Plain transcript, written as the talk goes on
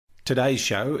Today's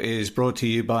show is brought to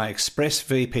you by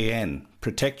ExpressVPN.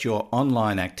 Protect your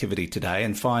online activity today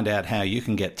and find out how you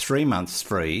can get 3 months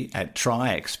free at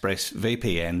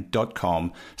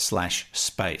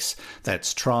tryexpressvpn.com/space.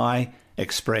 That's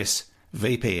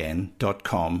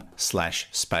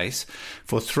tryexpressvpn.com/space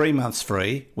for 3 months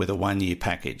free with a 1-year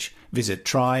package. Visit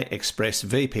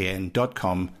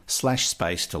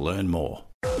tryexpressvpn.com/space to learn more.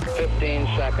 15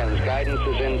 seconds. Guidance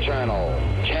is internal.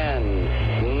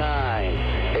 10,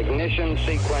 9... Ignition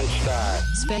sequence start.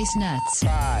 Space Nuts.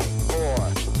 5, 4,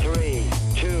 3,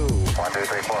 2. 1, 2,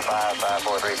 3, 4, 5, 5,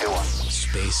 4, 3, 2, 1.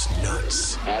 Space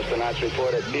Nuts. Astronauts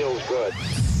report it feels good.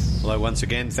 Hello once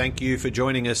again. Thank you for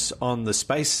joining us on the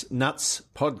Space Nuts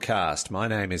podcast. My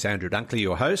name is Andrew Dunkley,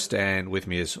 your host, and with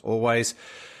me as always,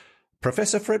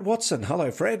 Professor Fred Watson.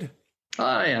 Hello, Fred.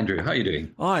 Hi, Andrew. How are you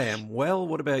doing? I am well.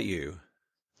 What about you?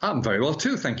 I'm very well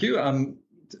too, thank you. I'm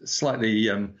slightly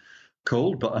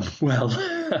cold, but I'm well.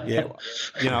 Yeah,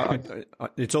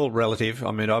 it's all relative.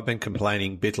 I mean, I've been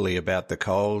complaining bitterly about the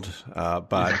cold,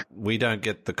 but we don't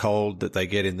get the cold that they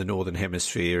get in the Northern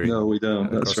Hemisphere. No, we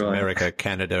don't. That's right. America,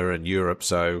 Canada, and Europe.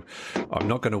 So I'm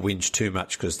not going to whinge too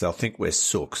much because they'll think we're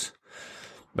sooks.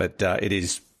 But it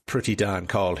is pretty darn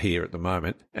cold here at the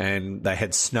moment. And they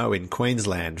had snow in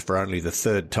Queensland for only the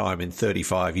third time in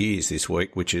 35 years this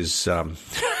week, which is...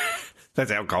 That's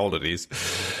how cold it is.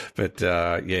 But,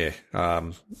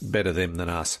 better them than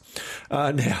us.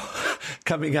 Now,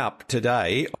 coming up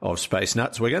today of Space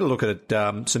Nuts, we're going to look at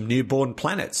some newborn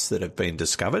planets that have been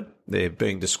discovered. They're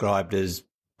being described as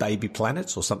baby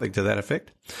planets or something to that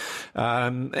effect.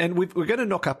 And we're going to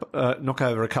knock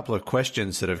over a couple of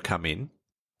questions that have come in.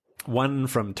 One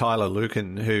from Tyler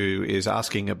Lucan, who is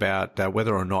asking about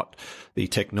whether or not the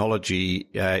technology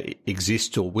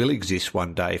exists or will exist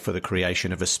one day for the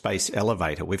creation of a space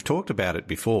elevator. We've talked about it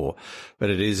before,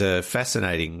 but it is a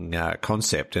fascinating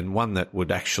concept and one that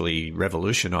would actually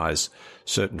revolutionize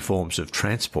certain forms of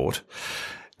transport.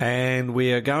 And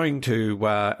we are going to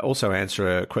also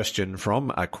answer a question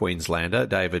from a Queenslander,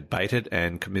 David Baited,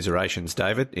 and commiserations,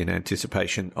 David, in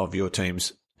anticipation of your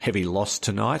team's heavy loss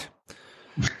tonight.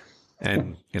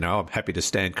 And, I'm happy to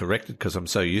stand corrected because I'm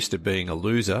so used to being a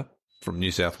loser from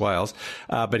New South Wales.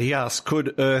 But he asks,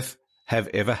 could Earth have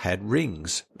ever had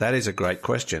rings? That is a great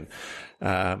question,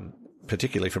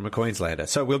 particularly from a Queenslander.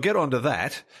 So we'll get onto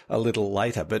that a little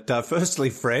later. But firstly,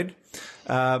 Fred,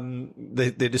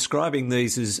 they're describing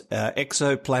these as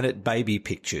exoplanet baby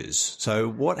pictures. So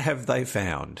what have they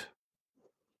found?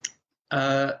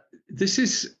 This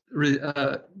is...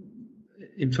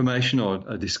 information or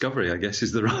a discovery, I guess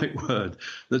is the right word,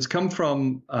 that's come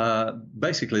from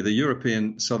basically the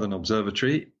European Southern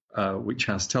Observatory, which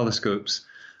has telescopes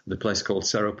at a place called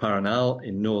Cerro Paranal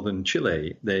in northern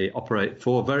Chile. They operate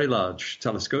 4 very large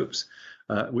telescopes,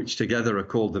 which together are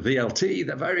called the VLT,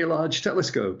 the Very Large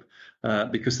Telescope,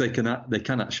 because they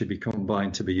can actually be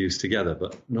combined to be used together,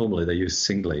 but normally they're used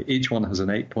singly. Each one has an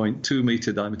 8.2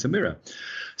 meter diameter mirror.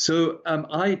 So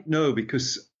I know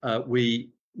because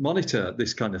we monitor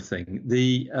this kind of thing.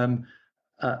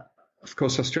 Of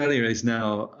course, Australia is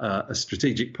now a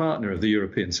strategic partner of the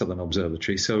European Southern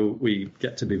Observatory, so we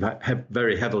get to be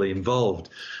very heavily involved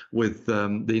with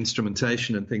the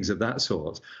instrumentation and things of that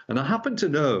sort. And I happen to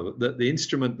know that the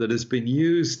instrument that has been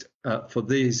used for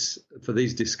these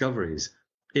discoveries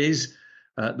is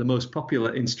the most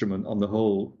popular instrument on the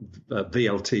whole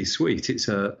VLT suite. It's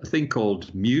a thing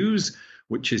called MUSE,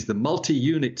 which is the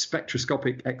Multi-Unit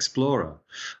Spectroscopic Explorer.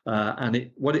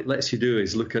 And what it lets you do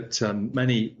is look at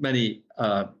many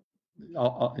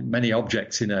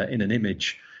objects in an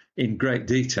image in great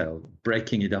detail,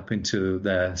 breaking it up into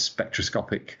their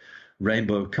spectroscopic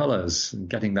rainbow colors and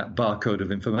getting that barcode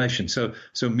of information. So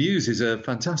MUSE is a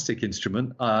fantastic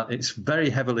instrument. It's very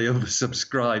heavily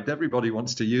oversubscribed. Everybody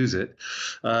wants to use it.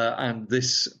 And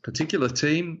this particular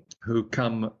team who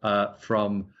come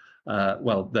from...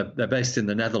 they're based in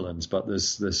the Netherlands, but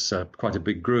there's quite a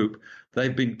big group.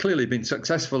 They've clearly been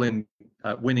successful in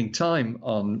winning time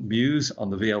on MUSE, on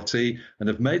the VLT, and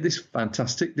have made this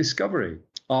fantastic discovery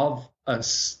of a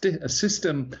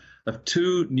system of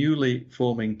 2 newly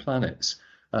forming planets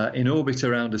in orbit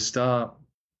around a star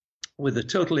with a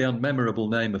totally unmemorable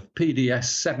name of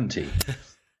PDS-70.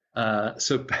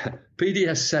 So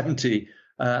PDS-70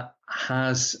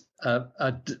 has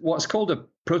what's called a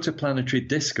protoplanetary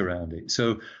disk around it.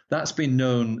 So that's been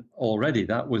known already.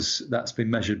 That's been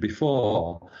measured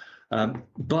before.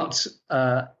 But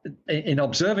in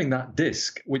observing that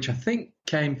disk, which I think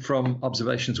came from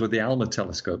observations with the ALMA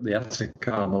telescope, the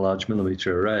Atacama Large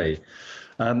Millimeter Array.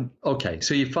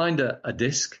 So you find a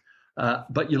disk,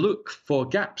 but you look for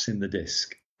gaps in the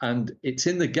disk. and it's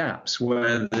in the gaps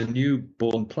where the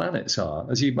newborn planets are,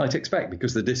 as you might expect,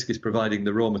 because the disk is providing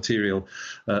the raw material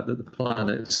that the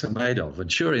planets are made of.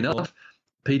 And sure enough,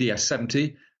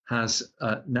 PDS-70 has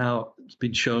now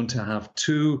been shown to have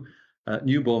two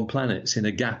newborn planets in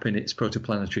a gap in its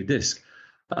protoplanetary disk.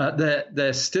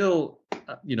 They're still,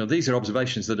 these are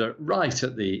observations that are right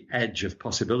at the edge of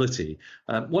possibility.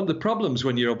 One of the problems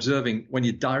when you're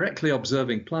directly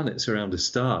observing planets around a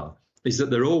star is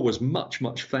that they're always much,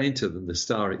 much fainter than the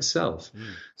star itself.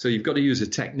 So you've got to use a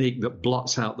technique that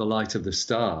blots out the light of the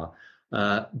star,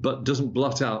 but doesn't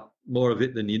blot out more of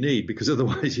it than you need, because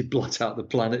otherwise you blot out the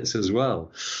planets as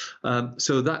well.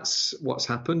 So that's what's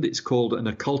happened. It's called an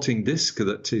occulting disk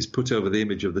that is put over the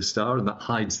image of the star, and that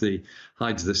hides the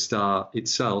star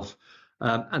itself.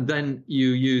 And then you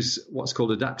use what's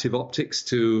called adaptive optics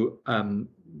to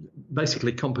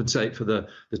basically compensate for the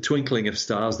twinkling of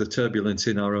stars, the turbulence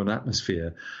in our own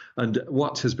atmosphere. And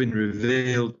what has been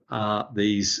revealed are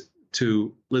these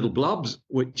two little blobs,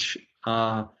 which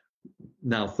are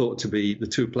now thought to be the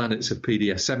two planets of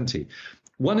PDS-70.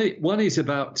 One is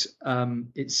about,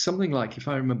 it's something like, if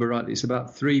I remember rightly, it's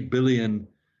about 3 billion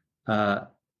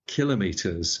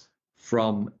kilometers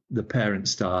from the parent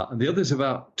star, and the other's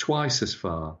about twice as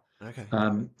far,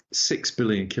 6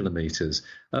 billion kilometers,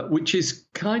 which is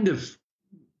kind of,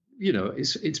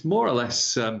 it's more or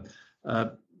less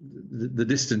the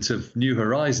distance of New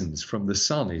Horizons from the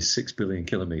sun is 6 billion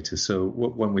kilometers. So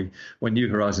when New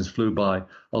Horizons flew by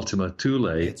Ultima Thule,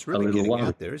 it's really a little while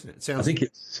out there, isn't it? Sounds I think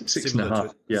it's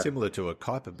 6.5. Similar to a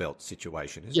Kuiper Belt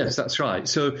situation, isn't it? Yes, that's right.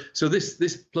 So this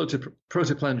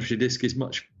protoplanetary disk is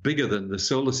much bigger than the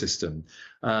solar system,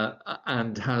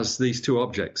 and has these two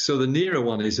objects. So the nearer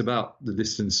one is about the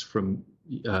distance from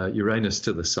Uranus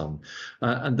to the sun,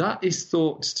 and that is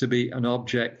thought to be an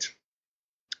object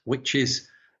which is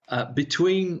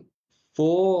between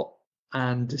 4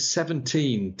 and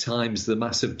 17 times the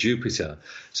mass of Jupiter.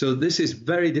 So this is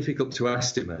very difficult to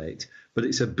estimate, but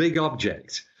it's a big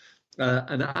object.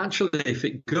 And actually, if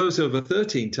it goes over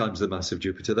 13 times the mass of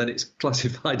Jupiter, then it's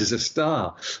classified as a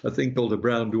star, a thing called a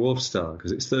brown dwarf star,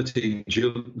 because it's 13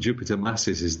 Jupiter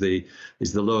masses is the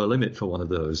lower limit for one of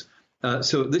those.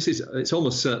 So it's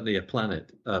almost certainly a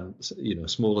planet,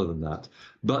 smaller than that,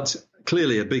 but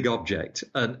clearly a big object,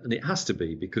 and it has to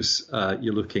be, because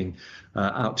you're looking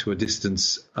out to a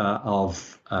distance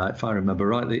of, if I remember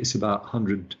rightly, it's about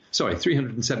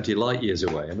 370 light years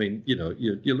away. I mean,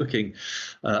 you're looking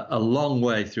a long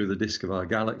way through the disk of our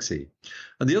galaxy.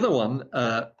 And the other one,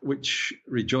 which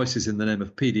rejoices in the name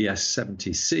of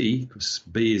PDS-70c, because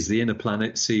B is the inner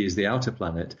planet, C is the outer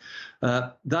planet,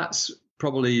 that's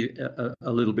probably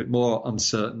a little bit more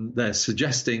uncertain. They're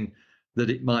suggesting that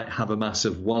it might have a mass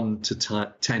of 1 to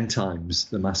 10 times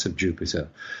the mass of Jupiter.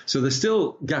 So they're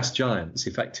still gas giants,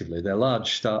 effectively. They're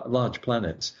large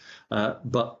planets,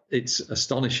 but it's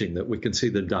astonishing that we can see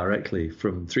them directly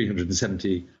from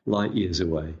 370 light years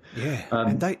away. Yeah,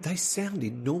 and they sound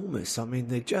enormous. I mean,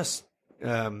 they're just...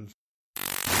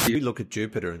 you look at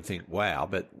Jupiter and think, wow,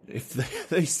 but if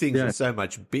these things are so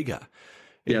much bigger,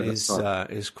 it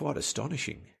is quite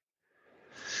astonishing.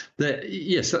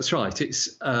 Yes, that's right.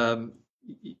 It's...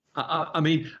 I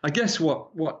mean, I guess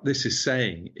what this is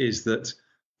saying is that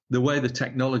the way the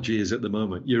technology is at the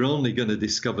moment, you're only going to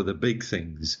discover the big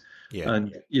things. Yeah.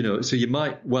 And, so you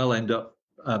might well end up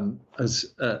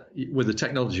with the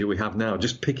technology we have now,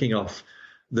 just picking off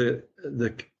the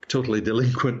totally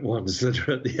delinquent ones that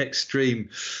are at the extreme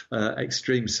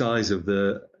size of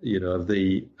the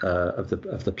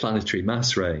planetary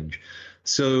mass range.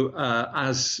 So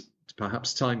as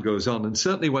perhaps time goes on, and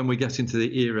certainly when we get into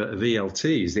the era of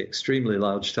ELTs, the extremely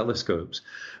large telescopes,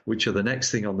 which are the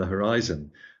next thing on the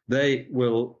horizon, they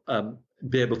will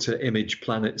be able to image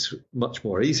planets much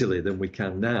more easily than we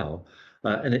can now.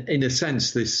 And in a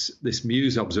sense, this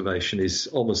MUSE observation is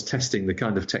almost testing the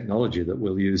kind of technology that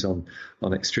we'll use on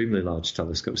extremely large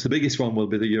telescopes. The biggest one will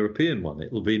be the European one.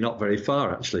 It will be not very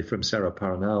far, actually, from Cerro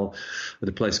Paranal at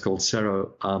a place called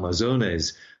Cerro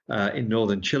Armazones in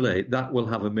northern Chile. That will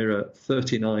have a mirror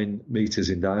 39 meters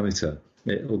in diameter.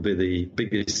 It will be the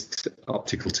biggest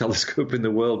optical telescope in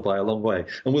the world by a long way,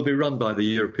 and will be run by the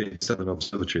European Southern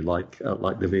Observatory, like the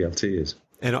VLT is.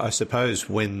 And I suppose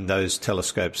when those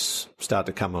telescopes start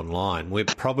to come online, we're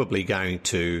probably going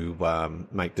to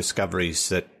make discoveries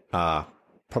that are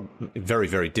very,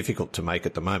 very difficult to make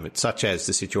at the moment, such as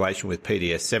the situation with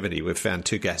PDS-70. We've found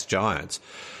two gas giants,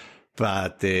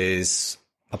 but there's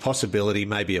a possibility,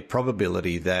 maybe a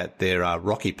probability, that there are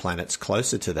rocky planets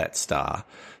closer to that star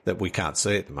that we can't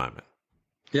see at the moment.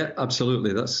 Yeah,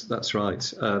 absolutely. That's right.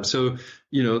 So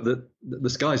the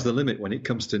sky's the limit when it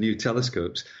comes to new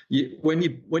telescopes. When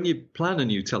you plan a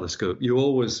new telescope, you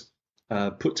always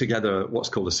put together what's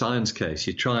called a science case.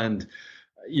 You try and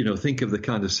think of the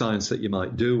kind of science that you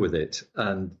might do with it.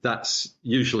 And that's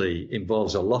usually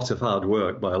involves a lot of hard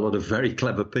work by a lot of very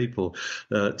clever people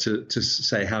to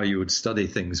say how you would study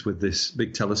things with this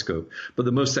big telescope. But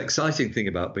the most exciting thing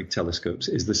about big telescopes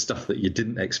is the stuff that you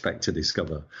didn't expect to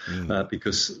discover,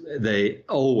 because they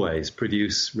always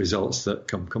produce results that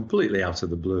come completely out of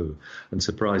the blue and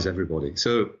surprise everybody.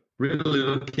 So really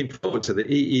looking forward to the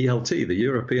EELT, the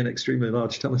European Extremely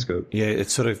Large Telescope. Yeah, it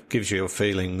sort of gives you a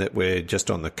feeling that we're just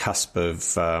on the cusp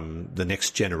of the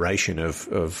next generation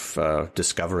of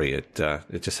discovery. It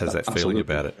just has that feeling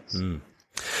about it.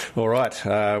 All right,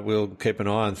 we'll keep an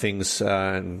eye on things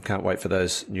and can't wait for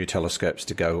those new telescopes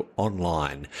to go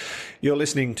online. You're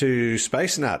listening to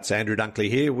Space Nuts. Andrew Dunkley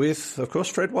here with, of course,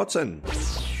 Fred Watson.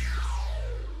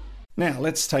 Now,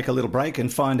 let's take a little break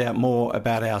and find out more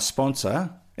about our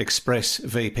sponsor,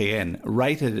 ExpressVPN,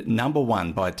 rated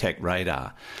 #1 by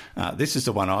TechRadar. This is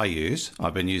the one I use.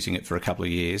 I've been using it for a couple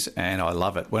of years and I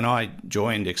love it. When I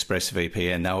joined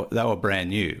ExpressVPN, they were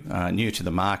brand new to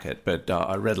the market, but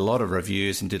I read a lot of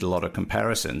reviews and did a lot of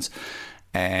comparisons.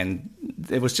 And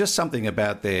there was just something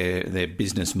about their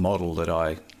business model that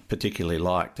I particularly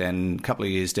liked. And a couple of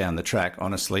years down the track,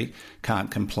 honestly, can't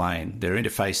complain. Their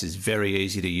interface is very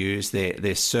easy to use.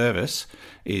 Their service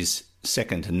is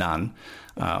second to none.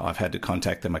 I've had to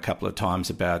contact them a couple of times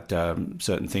about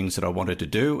certain things that I wanted to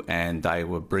do, and they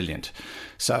were brilliant.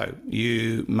 So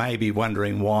you may be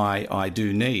wondering why I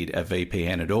do need a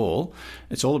VPN at all.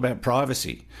 It's all about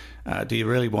privacy. Do you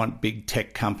really want big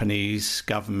tech companies,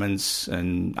 governments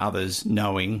and others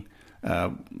knowing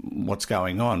what's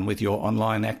going on with your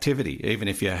online activity? Even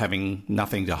if you're having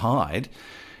nothing to hide,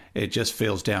 it just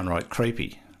feels downright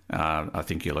creepy. I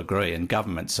think you'll agree. And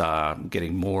governments are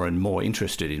getting more and more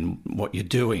interested in what you're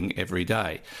doing every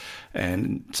day.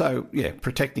 And so, yeah,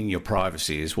 protecting your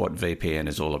privacy is what VPN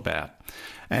is all about.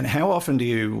 And how often do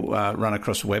you run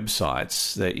across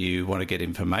websites that you want to get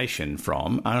information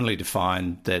from only to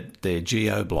find that they're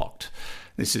geo-blocked?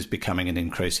 This is becoming an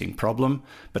increasing problem,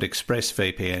 but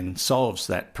ExpressVPN solves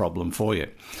that problem for you.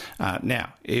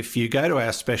 Now, if you go to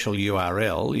our special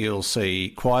URL, you'll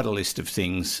see quite a list of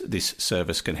things this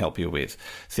service can help you with,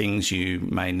 things you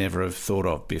may never have thought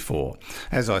of before.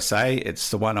 As I say, it's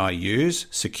the one I use,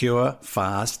 secure,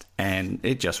 fast, and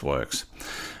it just works.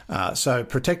 So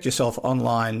protect yourself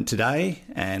online today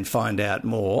and find out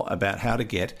more about how to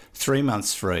get 3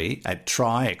 months free at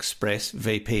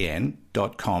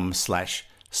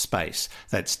tryexpressvpn.com/space.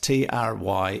 That's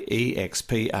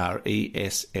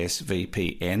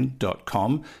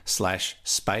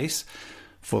tryexpressvpn.com/space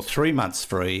for 3 months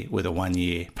free with a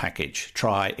 1-year package.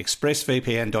 Try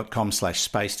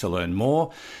expressvpn.com/space to learn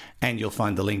more, and you'll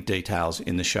find the link details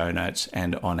in the show notes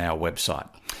and on our website.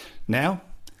 Now,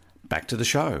 back to the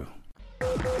show.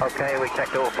 Okay, we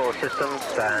checked all 4 systems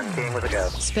and team with a go.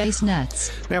 Space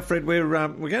Nuts. Now, Fred, we're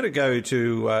going to go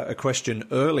to a question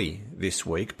early this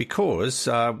week because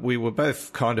we were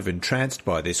both kind of entranced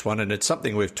by this one, and it's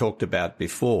something we've talked about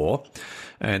before.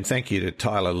 And thank you to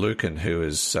Tyler Lucan, who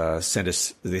has sent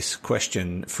us this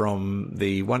question from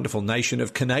the wonderful nation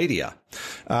of Canada.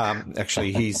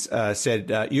 Actually, he's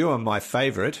said, you are my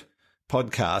favourite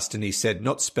podcast, and he said,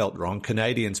 not spelt wrong,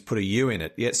 Canadians put a U in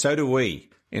it. Yeah, so do we.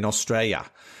 In Australia,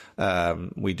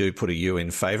 we do put a U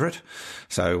in favourite,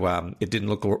 so it didn't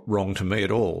look wrong to me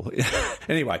at all.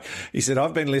 Anyway, he said,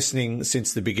 I've been listening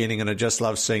since the beginning and I just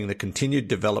love seeing the continued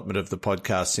development of the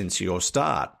podcast since your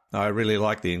start. I really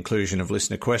like the inclusion of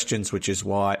listener questions, which is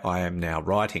why I am now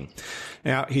writing.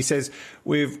 Now, he says,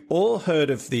 we've all heard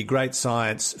of the great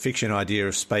science fiction idea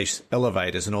of space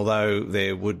elevators, and although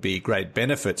there would be great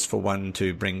benefits for one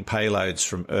to bring payloads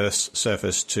from Earth's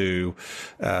surface to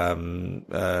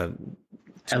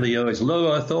LEO is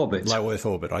low Earth orbit. Low Earth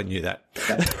orbit, I knew that.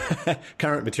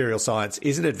 Current material science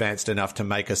isn't advanced enough to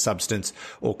make a substance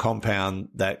or compound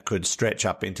that could stretch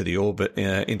up into the orbit,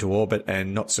 into orbit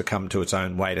and not succumb to its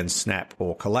own weight and snap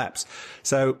or collapse.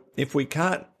 So if we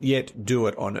can't yet do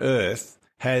it on Earth,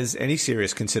 has any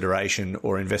serious consideration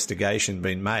or investigation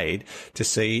been made to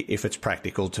see if it's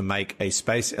practical to make a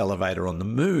space elevator on the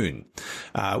moon?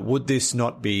 Would this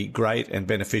not be great and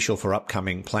beneficial for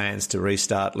upcoming plans to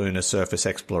restart lunar surface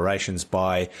explorations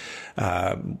by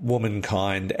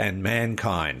womankind and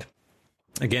mankind?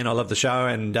 Again, I love the show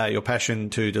and your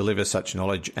passion to deliver such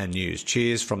knowledge and news.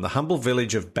 Cheers from the humble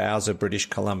village of Bowser, British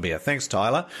Columbia. Thanks,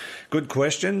 Tyler. Good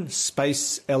question.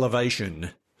 Space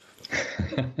elevation.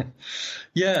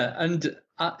 Yeah, and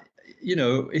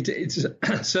it's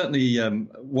certainly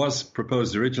was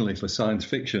proposed originally for science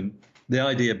fiction. The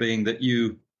idea being that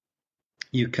you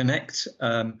connect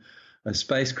a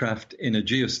spacecraft in a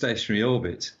geostationary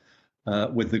orbit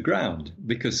with the ground,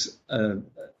 because a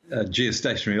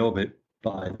geostationary orbit,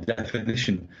 by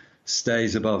definition,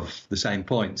 stays above the same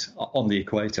point on the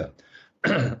equator.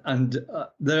 And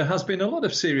there has been a lot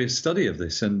of serious study of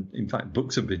this, and in fact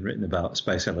books have been written about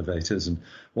space elevators and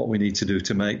what we need to do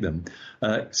to make them.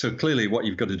 So clearly what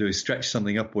you've got to do is stretch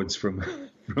something upwards from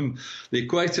the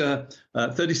equator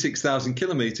 36,000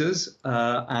 kilometers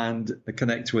and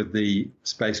connect with the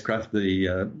spacecraft,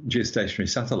 the geostationary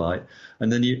satellite,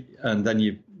 and then you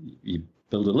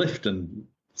build a lift and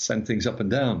send things up and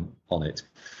down on it.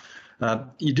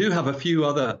 You do have a few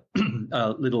other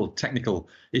little technical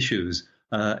issues,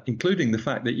 including the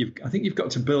fact that you've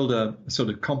got to build a sort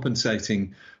of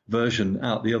compensating version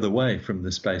out the other way from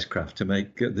the spacecraft to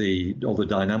make all the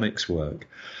dynamics work.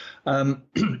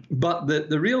 But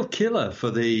the real killer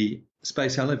for the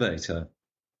space elevator,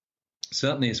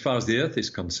 certainly as far as the Earth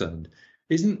is concerned,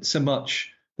 isn't so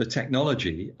much the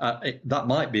technology. That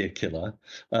might be a killer,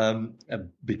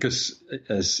 because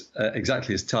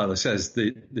exactly as Tyler says,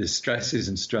 the stresses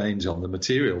and strains on the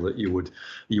material that you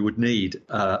would need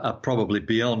are probably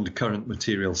beyond current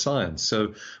material science.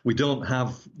 So we don't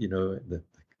have the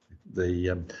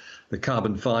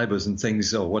carbon fibers and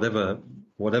things, or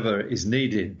whatever is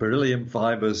needed, beryllium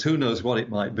fibers, who knows what it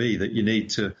might be that you need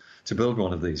to build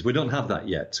one of these. We don't have that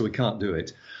yet, so we can't do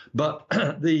it. But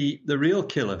the real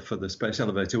killer for the space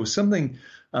elevator was something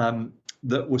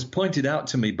that was pointed out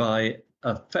to me by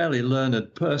a fairly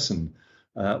learned person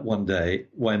one day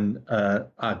when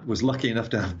I was lucky enough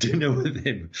to have dinner with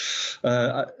him.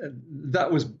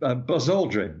 That was Buzz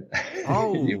Aldrin.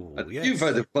 Oh, You've yes.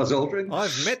 heard of Buzz Aldrin?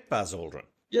 I've met Buzz Aldrin.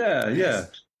 Yeah.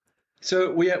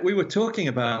 So we were talking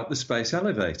about the space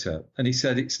elevator, and he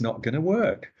said it's not going to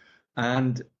work.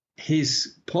 And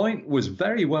his point was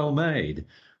very well made,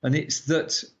 and it's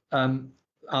that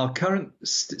our current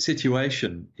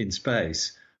situation in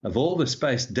space, of all the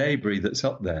space debris that's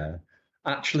up there,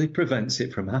 actually prevents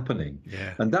it from happening.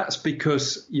 Yeah. And that's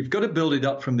because you've got to build it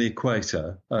up from the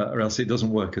equator, or else it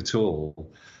doesn't work at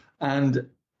all. And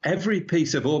every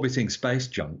piece of orbiting space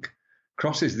junk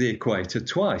crosses the equator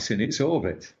twice in its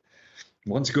orbit.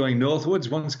 Once going northwards,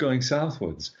 once going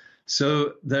southwards.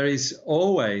 So there is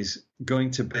always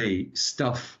going to be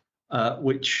stuff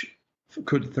which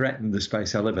could threaten the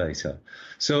space elevator.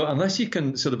 So unless you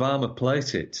can sort of armor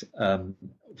plate it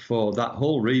for that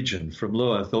whole region from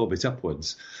low Earth orbit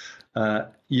upwards,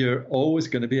 you're always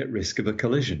going to be at risk of a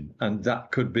collision. And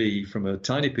that could be from a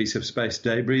tiny piece of space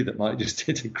debris that might just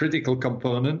hit a critical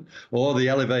component, or the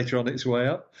elevator on its way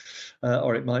up,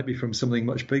 or it might be from something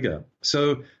much bigger.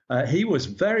 So he was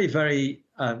very, very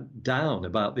down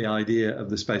about the idea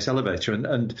of the space elevator,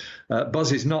 and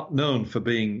Buzz is not known for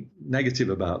being negative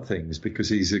about things, because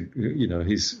he's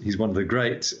one of the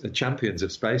great champions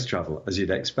of space travel, as you'd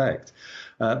expect.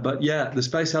 But yeah, the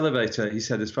space elevator, he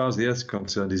said, as far as the Earth's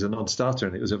concerned, is a non-starter,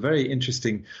 and it was a very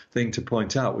interesting thing to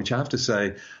point out, which I have to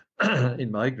say,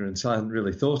 in my ignorance, I hadn't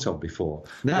really thought of before.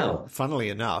 Now, Well, funnily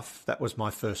enough, that was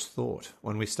my first thought.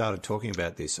 When we started talking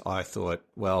about this, I thought,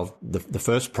 well, the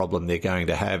first problem they're going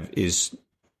to have is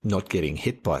not getting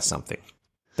hit by something.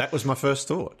 That was my first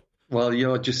thought. well,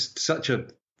 you're just such a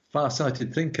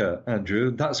far-sighted thinker,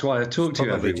 Andrew. That's why I talk to you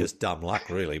Probably every just dumb luck,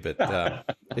 really, but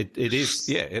it is,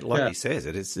 he says,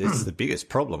 it's the biggest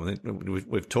problem.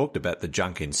 We've talked about the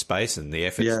junk in space and the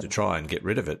efforts to try and get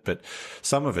rid of it, but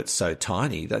some of it's so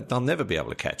tiny that they'll never be able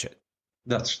to catch it.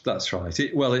 That's right.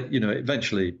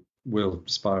 Eventually will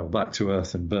spiral back to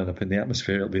Earth and burn up in the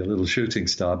atmosphere. It'll be a little shooting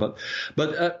star. But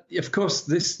of course,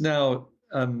 this now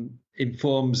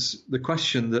informs the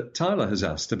question that Tyler has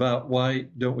asked about why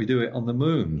don't we do it on the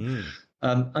moon?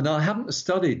 And I haven't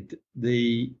studied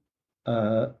the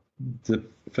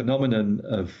phenomenon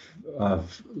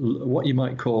of what you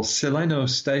might call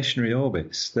selenostationary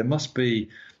orbits. There must be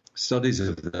studies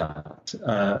of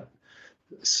that.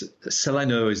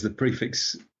 Seleno is the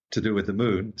prefix to do with the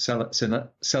moon.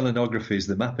 Selenography is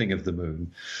the mapping of the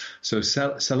moon. So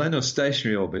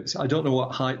selenostationary orbits, I don't know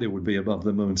what height they would be above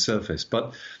the moon's surface,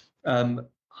 but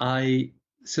I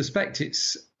suspect it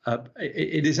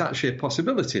is actually a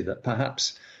possibility that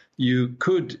perhaps you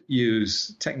could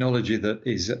use technology that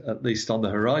is at least on the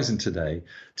horizon today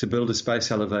to build a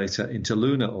space elevator into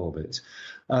lunar orbit.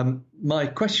 My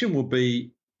question would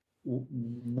be,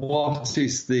 what's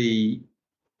the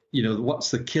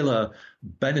killer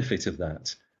benefit of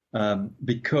that?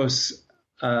 Because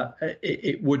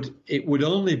it would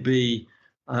only be,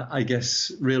 I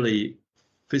guess, really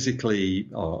physically,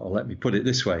 or let me put it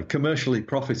this way, commercially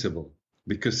profitable,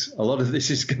 because a lot of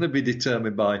this is going to be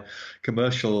determined by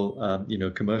commercial,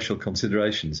 commercial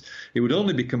considerations. It would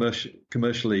only be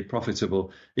commercially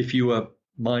profitable if you were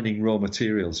mining raw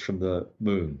materials from the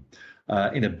moon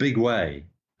in a big way,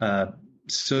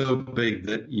 so big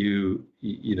that you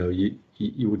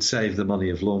would save the money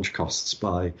of launch costs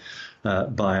by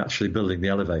actually building the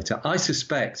elevator. I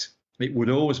suspect it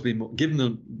would always be more, given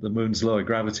the moon's lower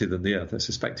gravity than the Earth, I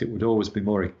suspect it would always be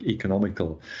more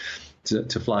economical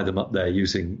to fly them up there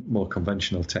using more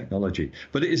conventional technology.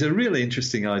 But it is a really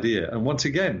interesting idea, and once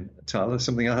again, Tyler,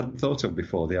 something I hadn't thought of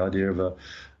before: the idea of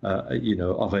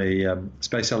a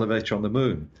space elevator on the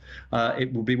moon.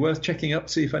 It would be worth checking up,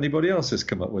 see if anybody else has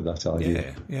come up with that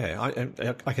idea.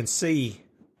 Yeah. I can see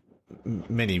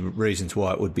many reasons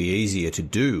why it would be easier to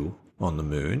do on the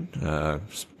moon.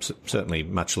 Certainly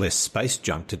much less space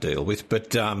junk to deal with. But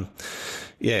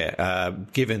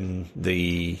given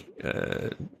the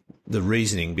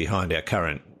reasoning behind our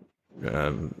current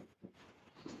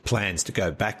plans to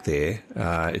go back there,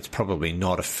 it's probably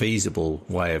not a feasible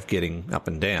way of getting up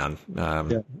and down.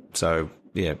 So,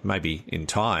 maybe in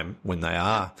time, when they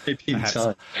are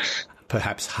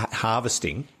perhaps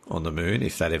harvesting on the moon,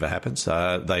 if that ever happens,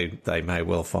 they may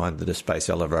well find that a space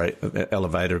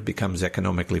elevator becomes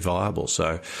economically viable.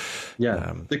 So,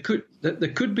 there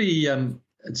could be.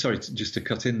 Sorry, just to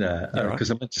cut in there,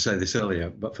 because I meant to say this earlier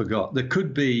but forgot. There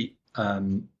could be a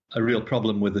real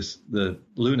problem with the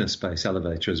lunar space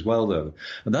elevator as well, though,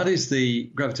 and that is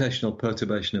the gravitational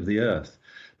perturbation of the Earth,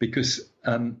 because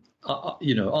on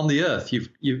the Earth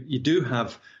you do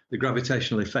have the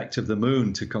gravitational effect of the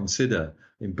moon to consider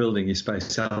in building your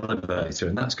space elevator,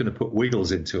 and that's going to put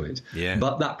wiggles into it. Yeah.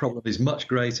 But that problem is much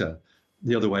greater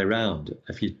the other way around.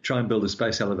 If you try and build a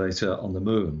space elevator on the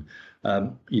moon,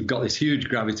 you've got this huge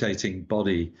gravitating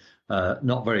body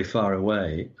not very far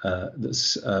away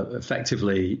that's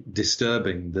effectively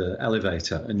disturbing the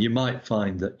elevator, and you might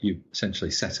find that you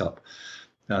essentially set up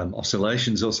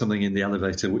oscillations or something in the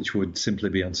elevator which would simply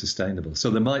be unsustainable.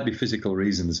 So there might be physical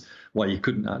reasons why you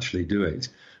couldn't actually do it,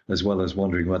 as well as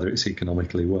wondering whether it's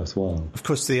economically worthwhile. Of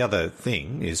course, the other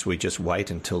thing is we just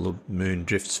wait until the moon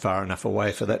drifts far enough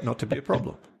away for that not to be a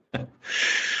problem.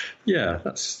 Yeah,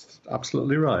 that's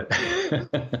absolutely right.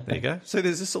 There you go. So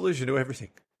there's a solution to everything.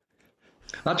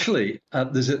 Actually,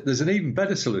 there's an even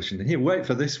better solution. Here, wait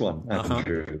for this one,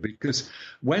 Andrew, because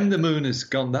when the moon has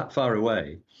gone that far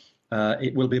away,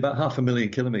 it will be about 500,000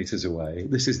 kilometres away.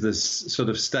 This is the sort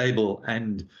of stable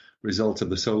end result of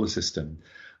the solar system.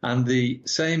 And the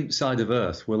same side of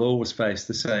Earth will always face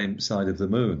the same side of the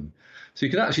moon. So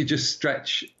you could actually just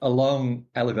stretch a long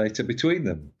elevator between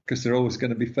them, because they're always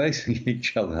going to be facing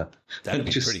each other. That'd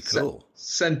be pretty cool.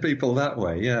 Send people that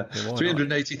way, yeah.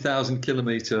 380,000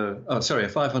 kilometre, a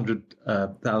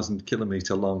 500,000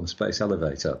 kilometre long space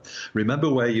elevator.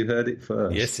 Remember where you heard it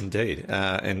first. Yes, indeed.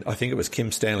 And I think it was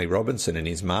Kim Stanley Robinson in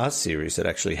his Mars series that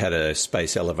actually had a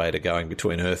space elevator going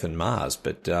between Earth and Mars,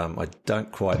 but I don't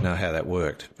quite know how that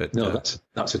worked. But no,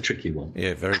 that's a tricky one.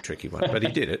 Yeah, very tricky one. But he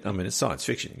did it. I mean, it's science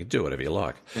fiction. You can do whatever you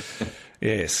like.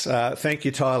 Yes. Thank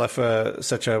you, Tyler, for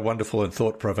such a wonderful and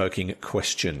thought-provoking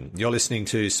question. You're listening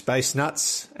to Space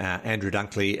Nuts, Andrew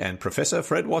Dunkley and Professor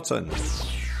Fred Watson.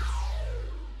 0G,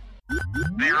 and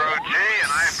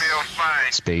I feel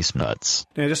fine. Space Nuts.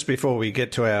 Now, just before we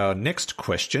get to our next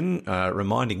question,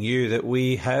 reminding you that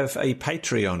we have a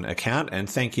Patreon account, and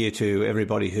thank you to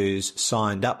everybody who's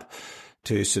signed up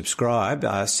to subscribe.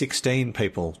 16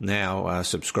 people now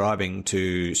subscribing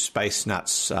to Space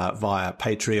Nuts via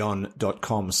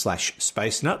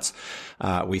patreon.com/spacenuts.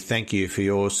 We thank you for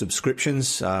your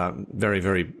subscriptions. Very,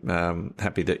 very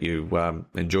happy that you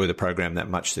enjoy the program that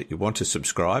much that you want to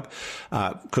subscribe.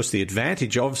 Of course, the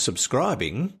advantage of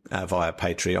subscribing via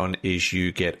Patreon is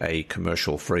you get a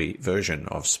commercial-free version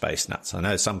of Space Nuts. I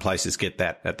know some places get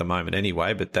that at the moment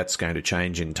anyway, but that's going to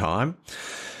change in time.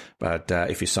 But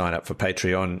if you sign up for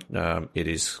Patreon, it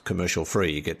is commercial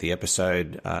free. You get the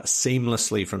episode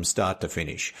seamlessly from start to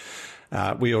finish.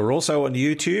 We are also on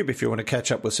YouTube if you want to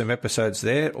catch up with some episodes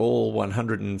there. All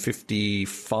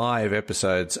 155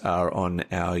 episodes are on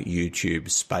our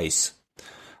YouTube space.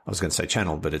 I was going to say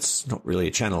channel, but it's not really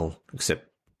a channel, except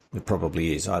it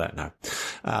probably is. I don't know.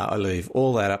 I leave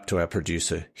all that up to our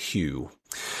producer, Hugh.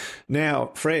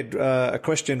 Now, Fred, a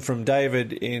question from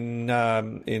David in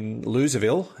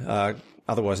Loserville,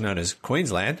 otherwise known as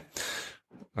Queensland.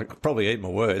 I could probably eat my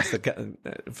words.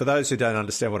 For those who don't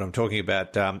understand what I'm talking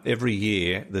about, every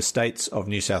year the states of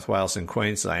New South Wales and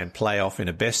Queensland play off in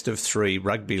a best-of-3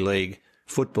 rugby league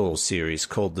football series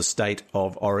called the State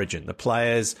of Origin. The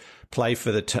players play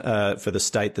for the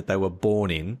state that they were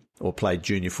born in or played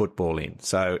junior football in.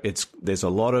 So there's a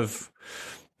lot of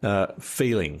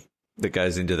feeling that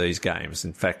goes into these games.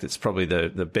 In fact, it's probably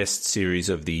the best series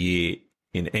of the year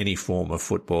in any form of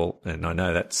football. And I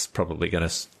know that's probably going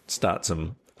to start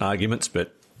some arguments,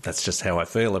 but that's just how I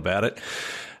feel about it.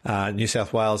 New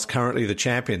South Wales currently the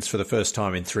champions for the first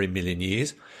time in 3 million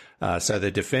years. So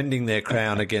they're defending their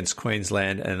crown against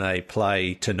Queensland, and they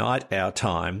play tonight our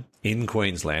time in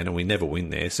Queensland, and we never win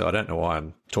there, so I don't know why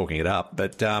I'm talking it up.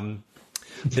 But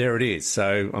there it is.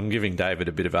 So I'm giving David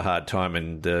a bit of a hard time,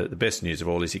 and the best news of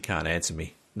all is he can't answer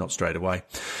me, not straight away.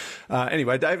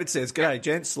 Anyway, David says, "G'day,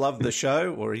 gents, love the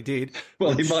show," or he did.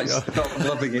 Well, he might stop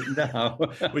loving it now.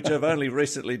 Which I've only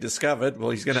recently discovered.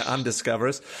 Well, he's going to undiscover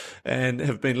us, and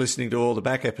have been listening to all the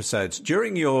back episodes.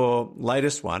 During your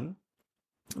latest one,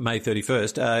 May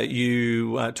 31st,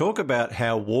 you talk about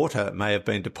how water may have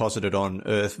been deposited on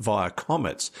Earth via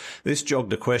comets. This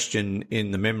jogged a question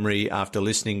in the memory after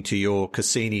listening to your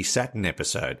Cassini-Saturn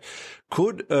episode.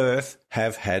 Could Earth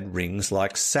have had rings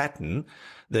like Saturn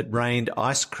that rained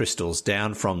ice crystals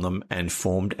down from them and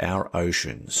formed our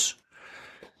oceans?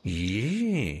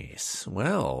 Yes.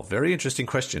 Well, very interesting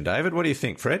question, David. What do you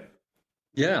think, Fred?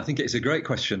 Yeah, I think it's a great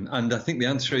question. And I think the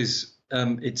answer is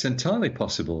it's entirely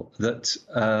possible that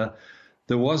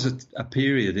there was a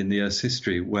period in the Earth's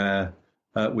history where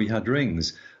we had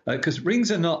rings. Because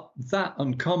rings are not that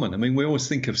uncommon. I mean, we always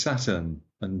think of Saturn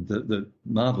and the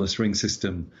marvelous ring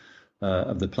system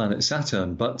of the planet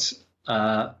Saturn, but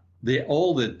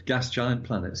all the gas giant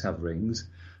planets have rings.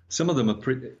 Some of them are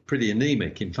pretty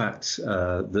anemic. In fact,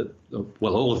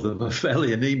 all of them are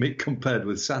fairly anemic compared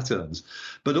with Saturn's.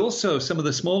 But also some of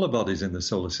the smaller bodies in the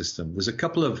solar system. There's a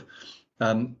couple of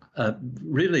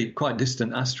really quite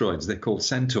distant asteroids. They're called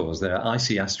centaurs. They're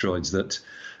icy asteroids that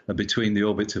are between the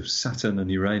orbit of Saturn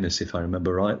and Uranus, if I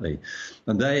remember rightly.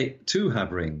 And they too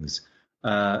have rings.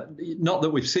 Not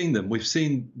that we've seen them.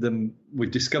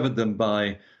 We've discovered them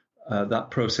by that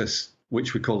process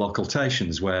which we call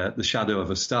occultations, where the shadow of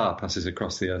a star passes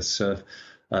across the Earth's surface.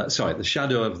 The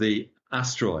shadow of the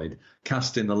asteroid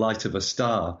cast in the light of a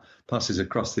star passes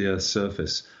across the Earth's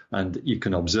surface, and you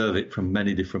can observe it from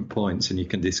many different points, and you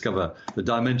can discover the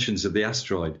dimensions of the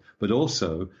asteroid. But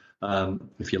also,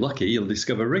 if you're lucky, you'll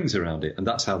discover rings around it, and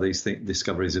that's how these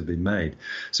discoveries have been made.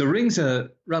 So rings are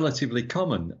relatively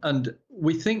common, and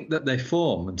we think that they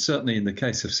form, and certainly in the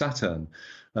case of Saturn,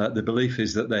 the belief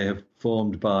is that they have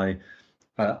formed by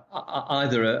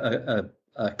either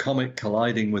a comet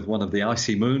colliding with one of the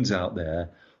icy moons out there,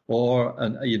 or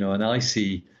an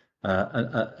icy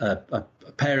a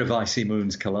pair of icy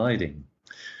moons colliding.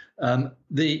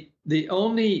 The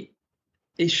only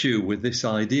issue with this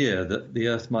idea that the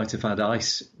Earth might have had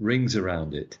ice rings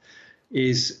around it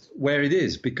is where it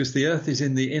is, because the Earth is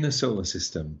in the inner solar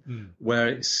system, where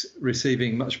it's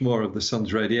receiving much more of the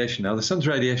sun's radiation. Now, the sun's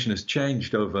radiation has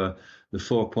changed over the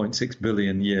 4.6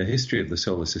 billion year history of the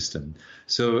solar system.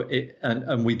 So,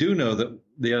 and we do know that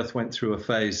the Earth went through a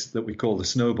phase that we call the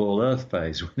snowball Earth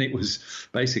phase, when it was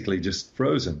basically just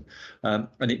frozen.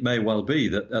 And it may well be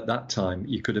that at that time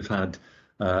you could have had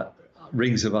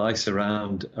rings of ice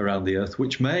around the Earth,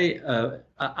 which may,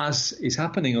 as is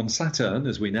happening on Saturn,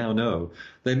 as we now know,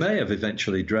 they may have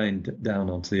eventually drained down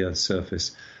onto the Earth's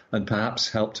surface and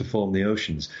perhaps helped to form the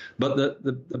oceans. But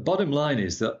the bottom line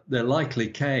is that they likely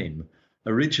came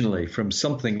originally from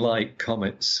something like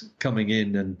comets coming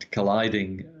in and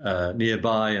colliding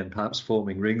nearby and perhaps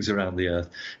forming rings around the Earth.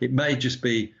 It may just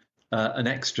be an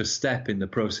extra step in the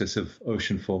process of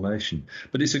ocean formation.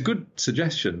 But it's a good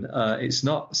suggestion. It's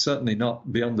certainly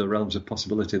not beyond the realms of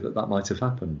possibility that might have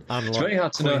happened. It's very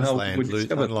hard to know how we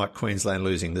discovered. Unlike Queensland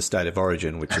losing the state of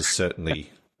origin, which is certainly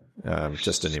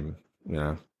just an,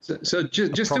 So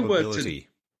just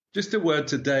a word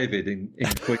to David in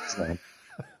Queensland.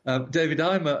 David,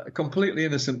 I'm a completely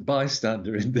innocent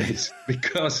bystander in this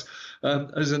because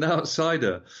as an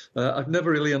outsider, I've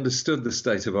never really understood the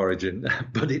state of origin,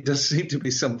 but it does seem to be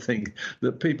something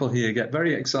that people here get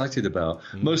very excited about.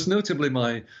 Most notably,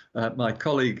 my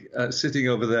colleague sitting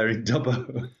over there in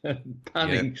Dubbo,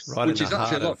 Panning, which is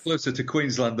actually a lot closer to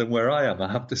Queensland than where I am,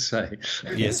 I have to say.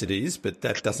 Yes, it is, but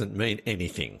that doesn't mean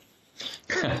anything.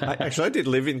 I did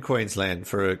live in Queensland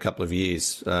for a couple of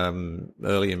years.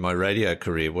 Early in my radio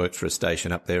career, worked for a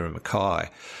station up there in Mackay,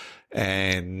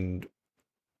 and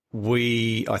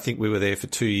I think we were there for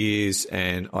 2 years,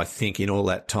 and I think in all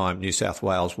that time, New South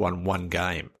Wales won one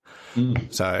game.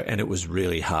 So, and it was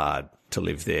really hard to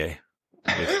live there.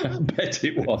 I bet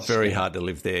it was. Very hard to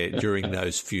live there during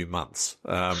those few months.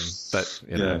 But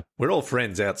we're all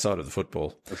friends outside of the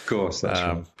football. Of course, that's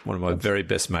right. One of my very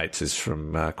best mates is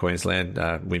from Queensland.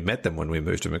 We met them when we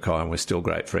moved to Mackay, and we're still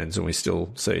great friends, and we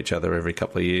still see each other every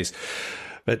couple of years.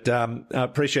 But I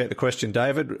appreciate the question,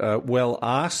 David. Well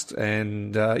asked.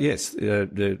 And yes,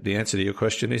 the answer to your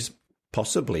question is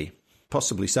possibly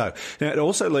so. Now, it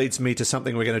also leads me to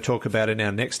something we're going to talk about in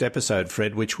our next episode,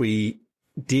 Fred, which we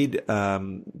did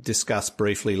discuss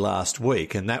briefly last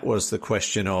week, and that was the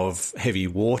question of heavy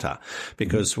water,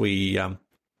 because they've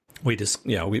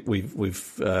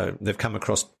come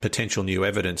across potential new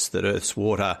evidence that Earth's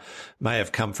water may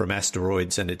have come from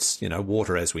asteroids, and it's,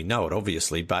 water as we know it,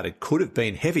 obviously, but it could have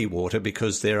been heavy water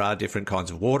because there are different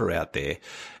kinds of water out there.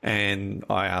 And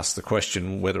I asked the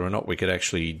question whether or not we could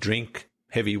actually drink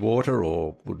heavy water,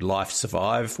 or would life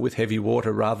survive with heavy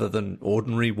water rather than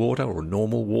ordinary water or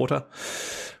normal water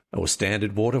or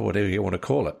standard water, whatever you want to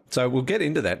call it. So we'll get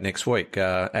into that next week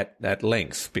at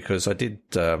length, because I did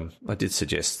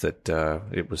suggest that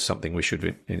it was something we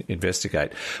should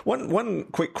investigate. One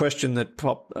quick question that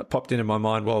popped into my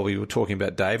mind while we were talking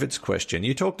about David's question.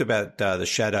 You talked about the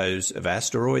shadows of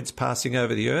asteroids passing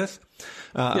over the Earth.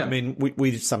 I mean,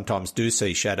 we sometimes do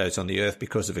see shadows on the Earth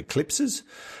because of eclipses,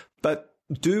 but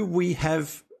do we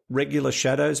have regular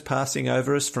shadows passing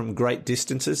over us from great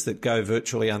distances that go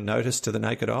virtually unnoticed to the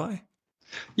naked eye?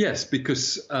 Yes,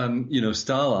 because,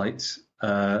 starlight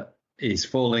is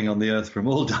falling on the Earth from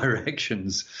all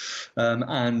directions,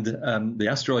 and the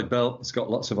asteroid belt has got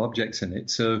lots of objects in it.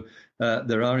 So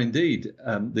there are indeed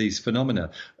these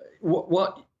phenomena.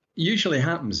 What usually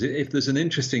happens, if there's an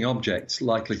interesting object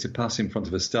likely to pass in front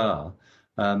of a star,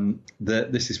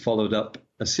 this is followed up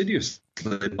assiduously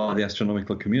by the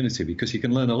astronomical community, because you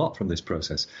can learn a lot from this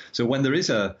process. So when there is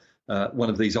one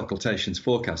of these occultations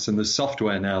forecasts, and there's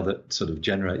software now that sort of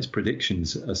generates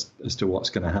predictions as to what's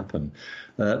going to happen,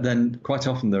 then quite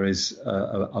often there is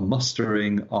a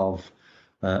mustering of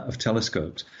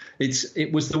telescopes.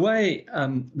 It was the way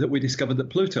that we discovered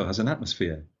that Pluto has an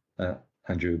atmosphere,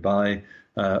 Andrew, by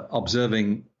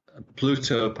observing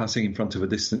Pluto passing in front of a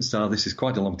distant star. This is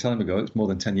quite a long time ago. It's more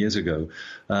than 10 years ago,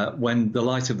 when the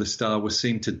light of the star was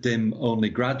seen to dim only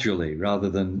gradually rather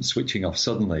than switching off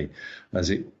suddenly, as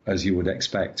you would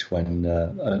expect when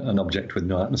an object with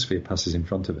no atmosphere passes in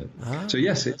front of it. So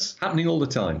yes, it's happening all the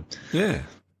time. Yeah.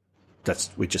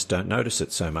 We just don't notice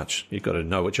it so much. You've got to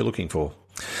know what you're looking for.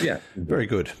 Yeah. Very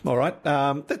good. All right.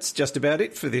 That's just about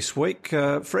it for this week.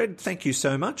 Fred, thank you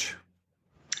so much.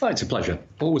 Oh, it's a pleasure.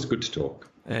 Always good to talk.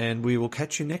 And we will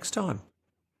catch you next time.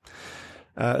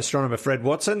 Astronomer Fred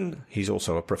Watson, he's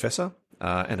also a professor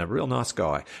and a real nice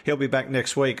guy. He'll be back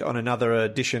next week on another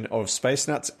edition of Space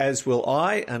Nuts, as will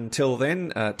I. Until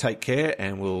then, take care,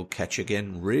 and we'll catch you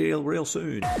again real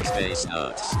soon. Space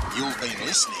Nuts. You've been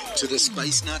listening to the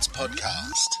Space Nuts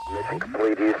podcast. Mission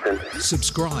complete, Houston.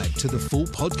 Subscribe to the full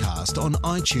podcast on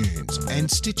iTunes and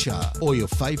Stitcher, or your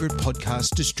favourite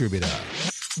podcast distributor.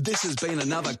 This has been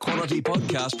another quality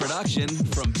podcast production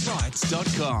from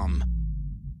Bitesz.com.